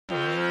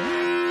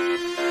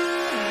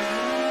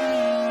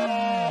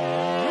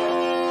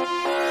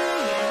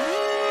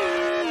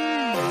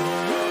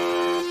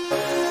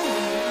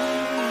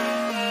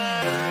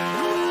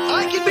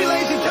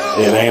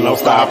It ain't no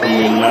stopping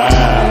me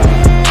now.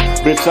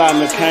 Bitch, I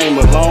done came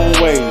a long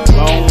way,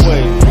 long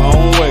way,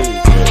 long way.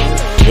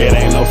 It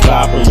ain't no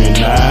stopping me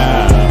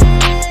now.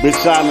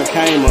 Bitch, I done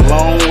came a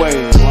long way,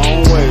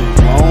 long way,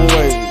 long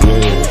way.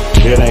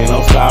 It ain't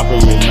no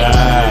stopping me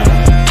now.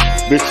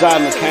 Bitch, I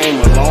done came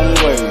a long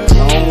way,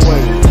 long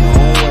way,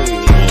 long way.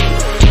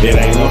 It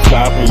ain't no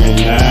stopping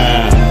me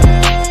now.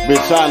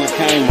 Bitch, I done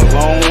came a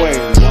long way,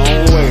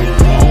 long way,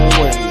 long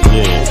way.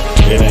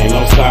 Yeah, it ain't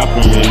no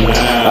stopping me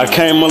now. I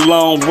came a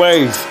long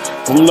ways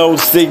from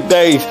those sick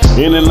days,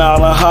 in and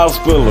out of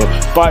hospital,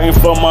 fighting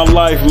for my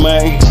life,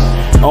 man,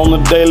 on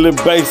a daily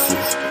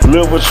basis.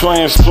 Liver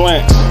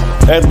transplant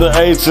at the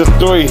age of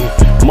 3.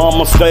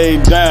 Mama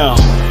stayed down,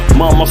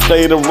 mama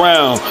stayed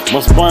around. My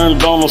sperm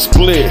on a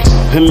split,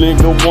 a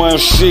nigga one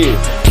shit.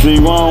 See,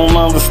 I don't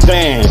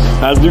understand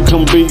how you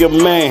can be a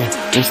man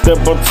and step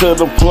up to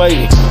the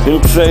plate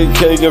and take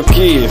care of your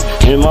kids.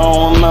 And I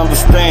don't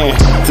understand.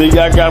 See,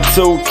 I got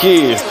 2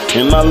 kids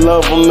and I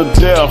love them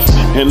to death.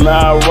 And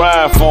I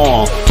ride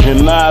for them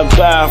and I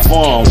die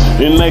for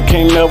them. And they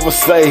can't never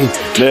say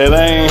that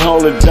I ain't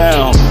hold it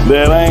down,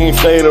 that I ain't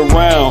stayed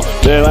around,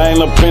 that I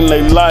ain't up in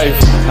their life.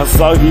 I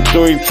saw you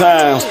 3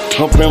 times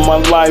up in my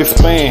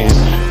lifespan.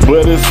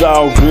 But it's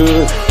all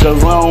good,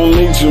 cause I don't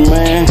need you,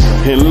 man.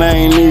 And I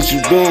ain't need you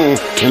then,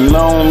 and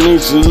I don't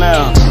need you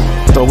now.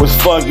 So it's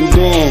fuck you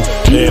then,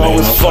 you know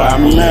it's fuck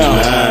you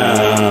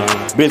now.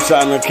 Bitch,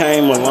 I done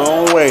came a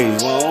long way,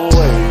 long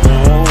way,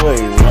 long way,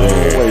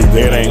 long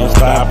way. It ain't no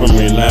stopping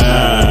me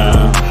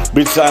now.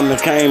 Bitch, I done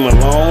came a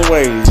long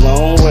way,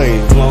 long way,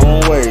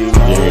 long way,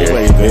 long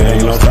way. It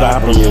ain't no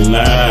stopping me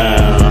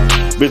now.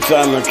 Bitch,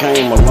 I done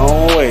came a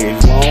long way,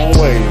 long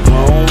way,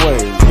 long way.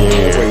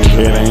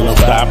 Yeah, it ain't no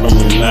stopping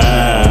me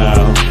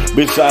now.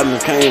 Bitch, I done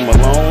came a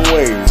long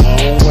way,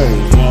 long way,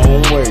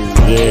 long way.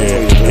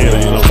 Yeah, it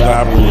ain't no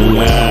stopping me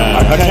now.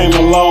 I came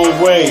a long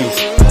ways,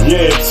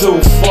 yeah, too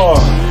far.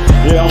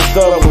 Yeah, I'm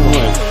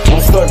stubborn,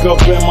 I'm stuck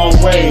up in my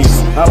ways.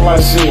 I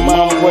like shit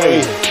my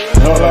way,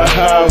 on the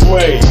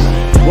highway.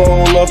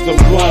 Roll up the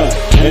blunt,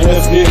 and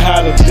let's get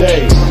high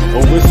today.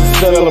 Or it's a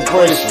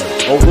celebration,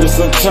 or it's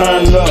a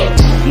turn up.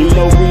 You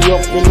know we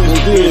up in this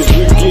bitch,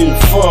 we getting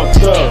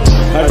fucked up.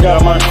 I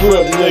got my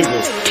crib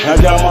niggas,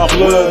 I got my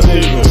blood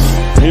niggas,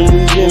 and we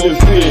in this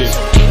bitch,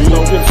 you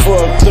know get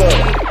fucked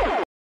up.